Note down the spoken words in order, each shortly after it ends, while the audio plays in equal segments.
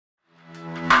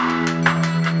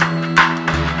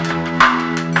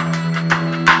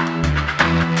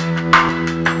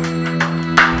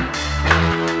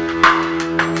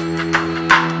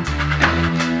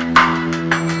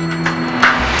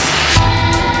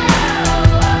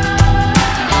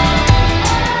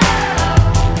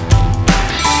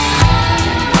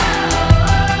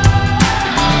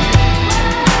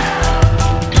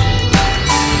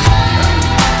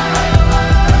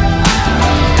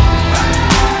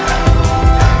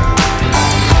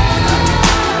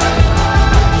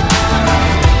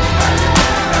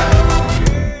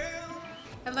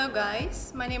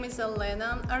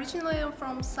Originally I'm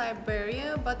from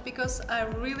Siberia, but because I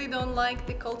really don't like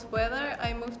the cold weather,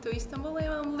 I moved to Istanbul and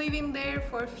I'm living there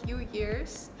for a few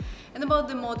years. And about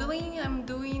the modeling, I'm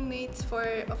doing it for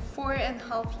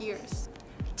 4.5 years.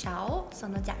 Ciao,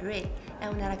 sono Jiarui, è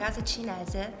una ragazza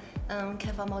cinese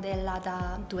che fa modella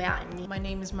da 2 anni. My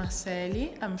name is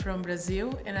Marceli, I'm from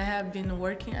Brazil and I have been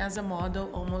working as a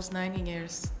model almost 9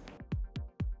 years.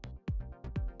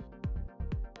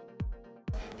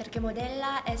 Perché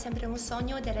modella è sempre un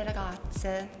sogno delle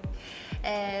ragazze.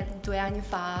 2 anni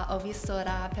fa ho visto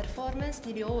la performance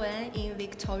di Liu Wen in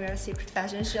Victoria's Secret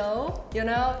Fashion Show. You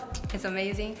know, it's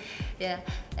amazing. Yeah.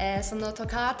 Sono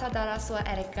toccata dalla sua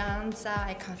eleganza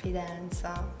e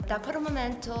confidenza. Da quel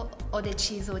momento ho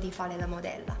deciso di fare la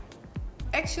modella.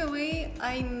 Actually,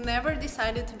 I never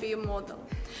decided to be a model.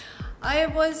 I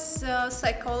was a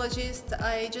psychologist.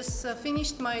 I just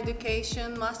finished my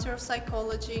education, Master of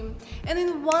Psychology, and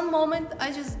in one moment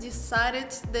I just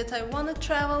decided that I want to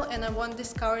travel and I want to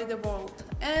discover the world.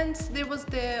 And there was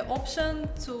the option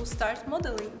to start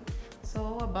modeling.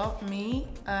 So about me,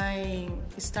 I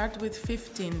started with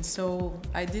 15, so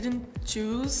I didn't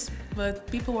choose, but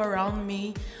people around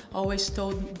me always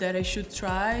told that I should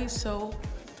try, so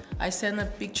I sent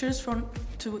pictures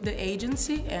to the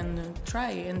agency and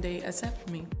try, and they accept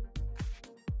me.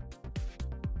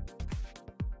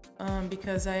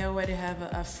 Because I already have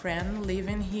a friend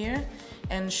living here,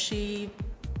 and she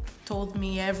told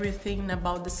me everything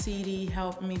about the city,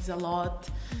 helped me a lot,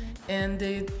 and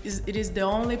it is the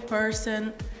only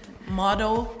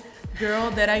model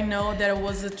girl that I know that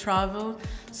was a travel,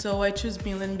 so I choose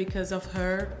Milan because of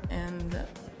her, and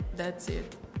that's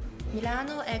it.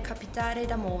 Milano è capitale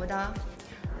da moda.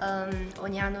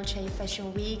 Ogni anno c'è il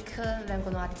Fashion Week,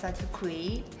 vengono realizzati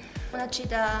qui. Una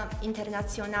città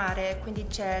internazionale, quindi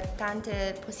c'è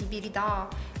tante possibilità,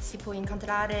 si può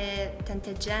incontrare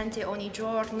tanta gente ogni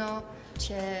giorno,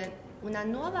 c'è una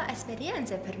nuova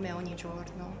esperienza per me ogni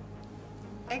giorno.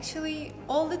 Actually,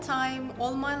 all the time,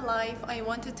 all my life, I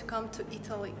wanted to come to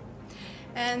Italy.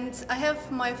 And I have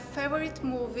my favorite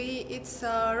movie, it's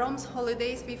Rome's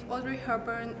Holidays with Audrey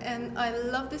Hepburn, and I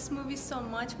love this movie so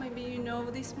much. Maybe you know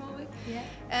this movie. Yeah.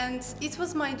 And it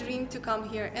was my dream to come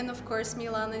here, and of course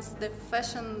Milan is the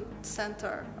fashion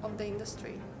center of the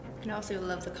industry. And also you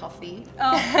love the coffee.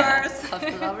 Of course.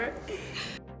 Coffee lover.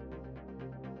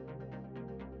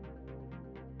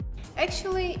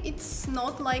 Actually, it's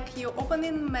not like you open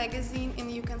in a magazine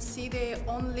and you can see the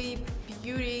only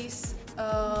beauties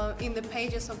in the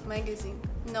pages of magazine.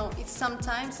 No,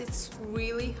 sometimes it's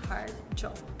really hard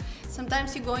job.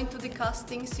 Sometimes you go into the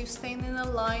castings, you stand in a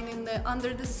line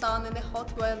under the sun in the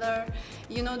hot weather,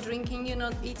 you're not drinking, you're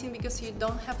not eating because you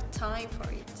don't have time for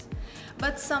it.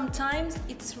 But sometimes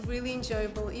it's really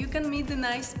enjoyable. You can meet the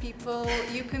nice people,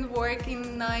 you can work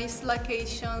in nice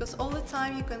locations, because all the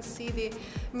time you can see the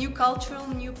new culture,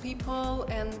 new people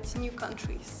and new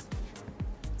countries.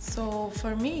 So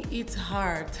for me it's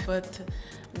hard, but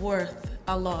worth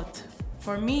a lot.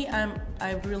 For me,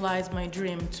 I realized my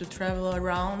dream to travel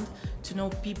around, to know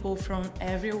people from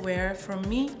everywhere. For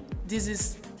me, this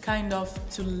is kind of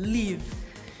to live.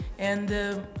 And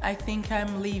I think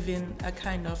I'm living a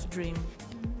kind of dream.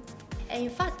 E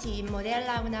infatti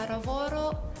modella è un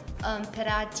lavoro per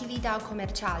attività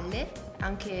commerciale,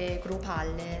 anche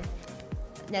gruppale,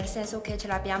 nel senso che ce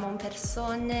l'abbiamo in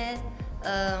persone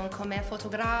come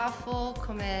fotografo,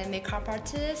 come make-up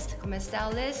artist, come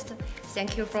stylist.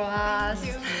 Thank you for us.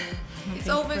 Thank you. It's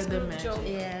always a good job.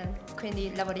 Yeah.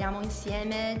 Quindi lavoriamo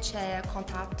insieme, c'è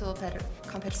contatto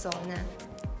con persone.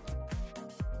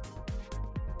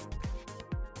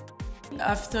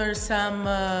 After some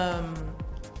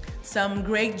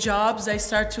great jobs, I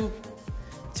start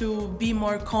to be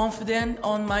more confident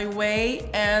on my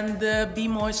way and be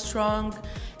more strong.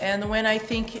 And when I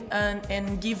think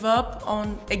and give up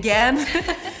on again,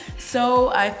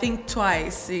 so I think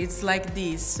twice. It's like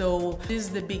this. So this is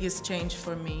the biggest change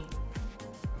for me.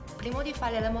 Prima di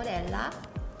fare la modella,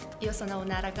 io sono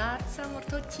una ragazza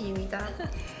molto timida.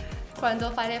 Quando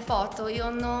fare le foto,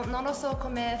 io non lo so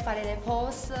come fare le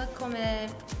pose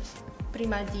come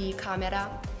prima di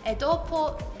camera. E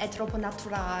dopo è troppo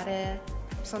naturale.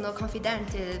 Sono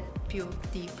confidente più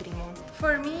di primo.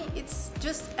 For me, it's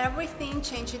just everything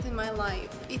changed in my life.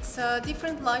 It's a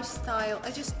different lifestyle.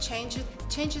 I just changed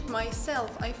it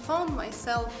myself. I found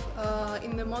myself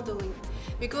in the modeling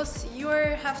because you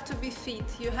have to be fit.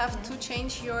 You have to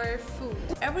change your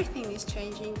food. Everything is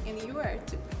changing, and you are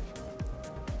too.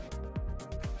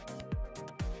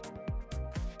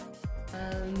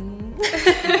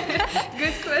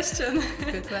 Good question.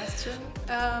 Good question.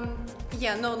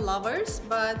 Yeah, no lovers,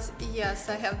 but yes,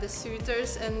 I have the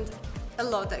suitors, and a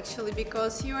lot actually,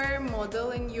 because you are a model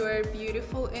and you are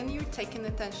beautiful and you're taking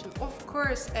attention. Of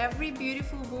course, every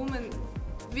beautiful woman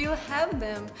will have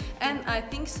them, and I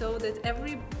think so that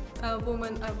every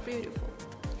woman are beautiful.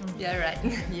 You're right,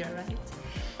 you're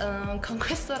right. Con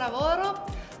questo lavoro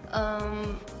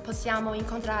possiamo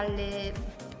incontrare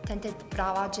tante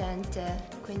brava gente,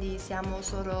 quindi siamo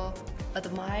solo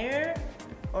admire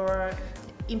o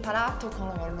imparato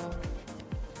con loro.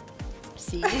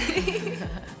 Sì.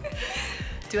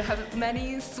 Do you have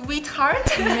many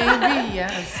sweethearts? Maybe,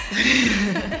 yes.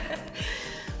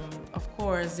 Of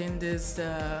course, in this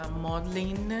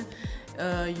modeling,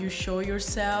 you show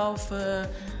yourself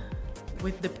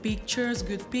with the pictures,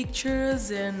 good pictures,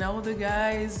 and all the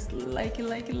guys like it,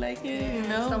 you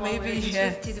know, Someone maybe will be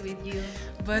yes. interested with you.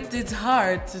 But it's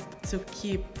hard to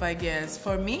keep, I guess.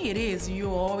 For me, it is.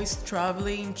 You always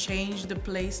traveling, change the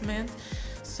placement.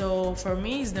 So for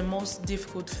me, it's the most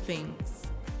difficult thing.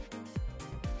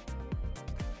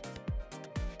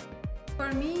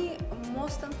 For me,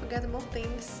 most unforgettable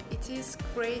things, it is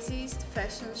craziest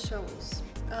fashion shows.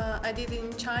 I did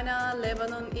in China,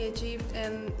 Lebanon, Egypt,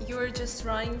 and you're just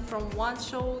running from one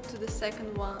show to the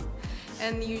second one.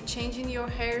 And you're changing your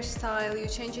hairstyle, you're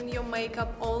changing your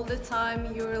makeup all the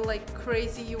time, you're like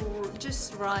crazy, you're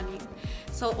just running.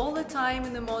 So all the time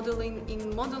in the modeling,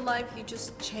 in model life, you're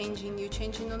just changing. You're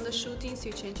changing on the shootings,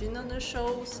 you're changing on the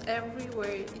shows,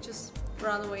 everywhere, you just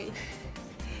run away.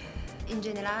 In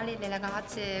generale le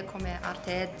ragazze come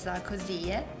Artezza,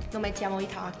 così, non mettiamo i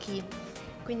tacchi.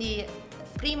 Quindi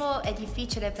primo è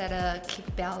difficile per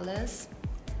keep balance.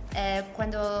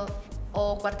 Quando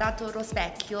ho guardato lo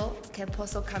specchio che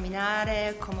posso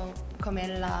camminare come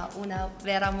una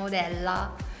vera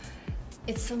modella,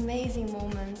 it's an amazing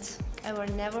moment. I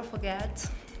will never forget.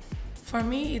 For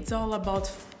me, it's all about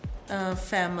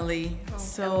family.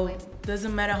 Family.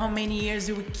 Doesn't matter how many years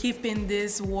you keep in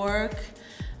this work,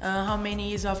 how many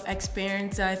years of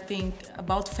experience. I think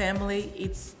about family,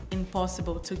 it's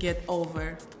impossible to get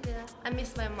over. Yeah, I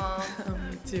miss my mom.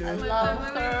 Me too. I love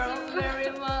her very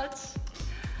much.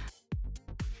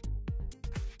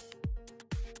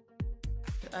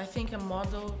 I think a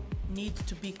model needs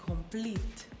to be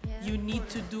complete. Yeah, You need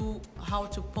to do how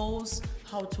to pose,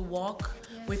 how to walk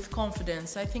with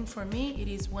confidence. I think for me it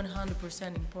is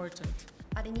 100% important.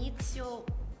 All'inizio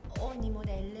ogni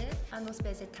modelle hanno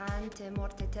speso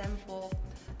molte tempo,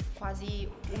 quasi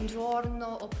un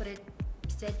giorno oppure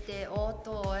 7-8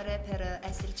 ore per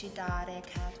esercitare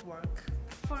catwalk.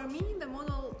 For me, in the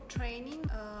model training,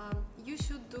 you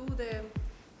should do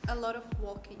a lot of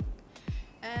walking.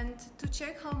 And to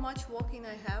check how much walking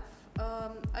I have,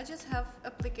 I just have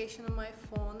application on my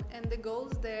phone, and the goal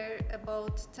is there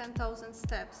about 10,000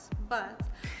 steps. But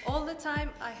all the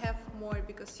time I have more,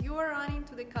 because you are running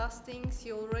to the castings,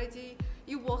 you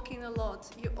walking a lot,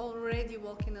 you already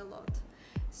walking a lot.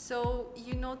 So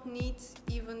you not need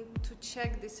even to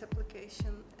check this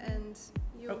application, and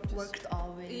you Worked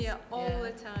always. Yeah, all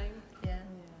the time. Yeah.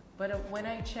 But when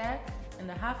I check in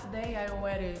a half day, I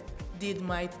already did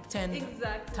my 10,000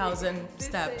 Exactly.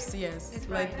 steps. Same. Yes, It's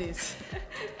like right. this.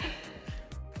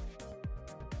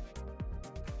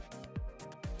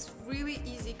 It's really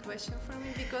easy question for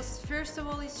me, because first of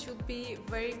all it should be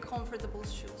very comfortable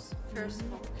shoes. First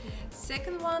of all.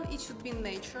 Second one, it should be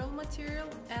natural material,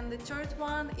 and the third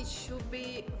one, it should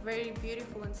be very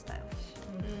beautiful and stylish.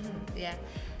 Yeah.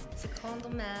 Secondo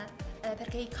me,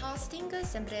 perché i casting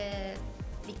sempre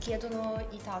richiedono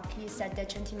i tacchi 7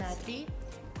 cm,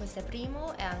 questo è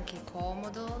primo, è anche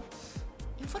comodo.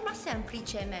 In forma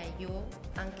semplice è meglio,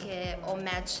 anche o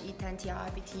match i tanti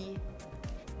abiti,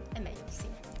 è meglio, sì.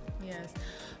 Yes,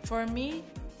 for me,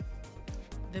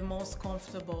 the most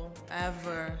comfortable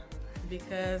ever,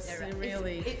 because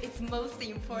really. It's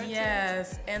mostly important.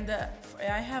 Yes, and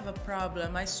I have a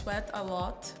problem. I sweat a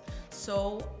lot,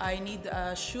 so I need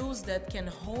shoes that can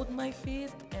hold my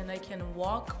feet and I can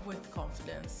walk with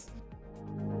confidence.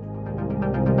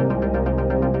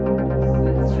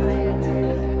 Let's try it.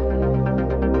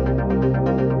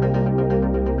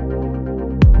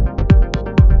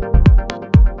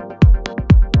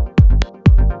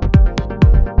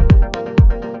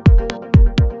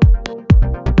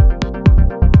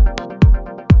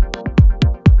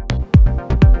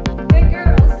 Hey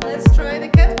girls, let's try the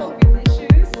catwalk with these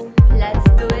shoes. Let's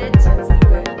do it. Let's do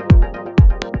it.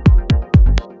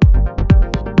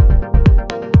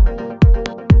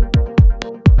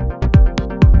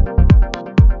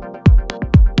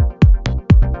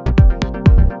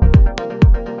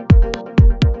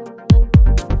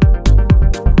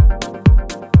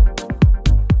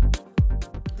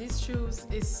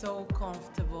 It's so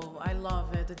comfortable. I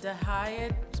love it. The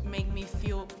height make me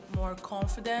feel more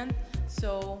confident,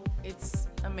 so it's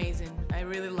amazing. I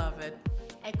really love it.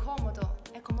 È comodo,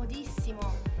 è comodissimo.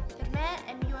 Per me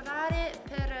è migliorare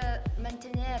per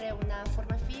mantenere una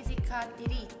forma fisica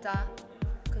diritta,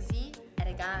 così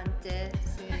elegante.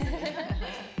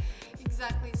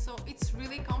 Exactly, so it's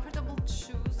really comfortable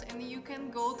shoes and you can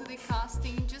go to the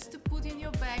casting just to put in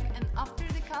your bag, and after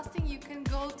the casting you can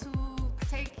go to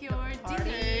take your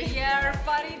dinner. Yeah,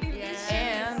 party with these shoes.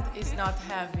 And it's not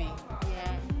heavy.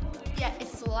 Yeah,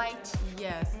 it's light.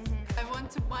 Yes. I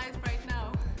want to buy it right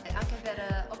now. Anche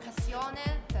per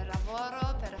occasione, per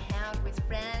lavoro, per hang out with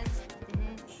friends.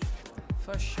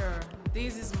 For sure.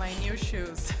 This is my new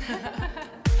shoes.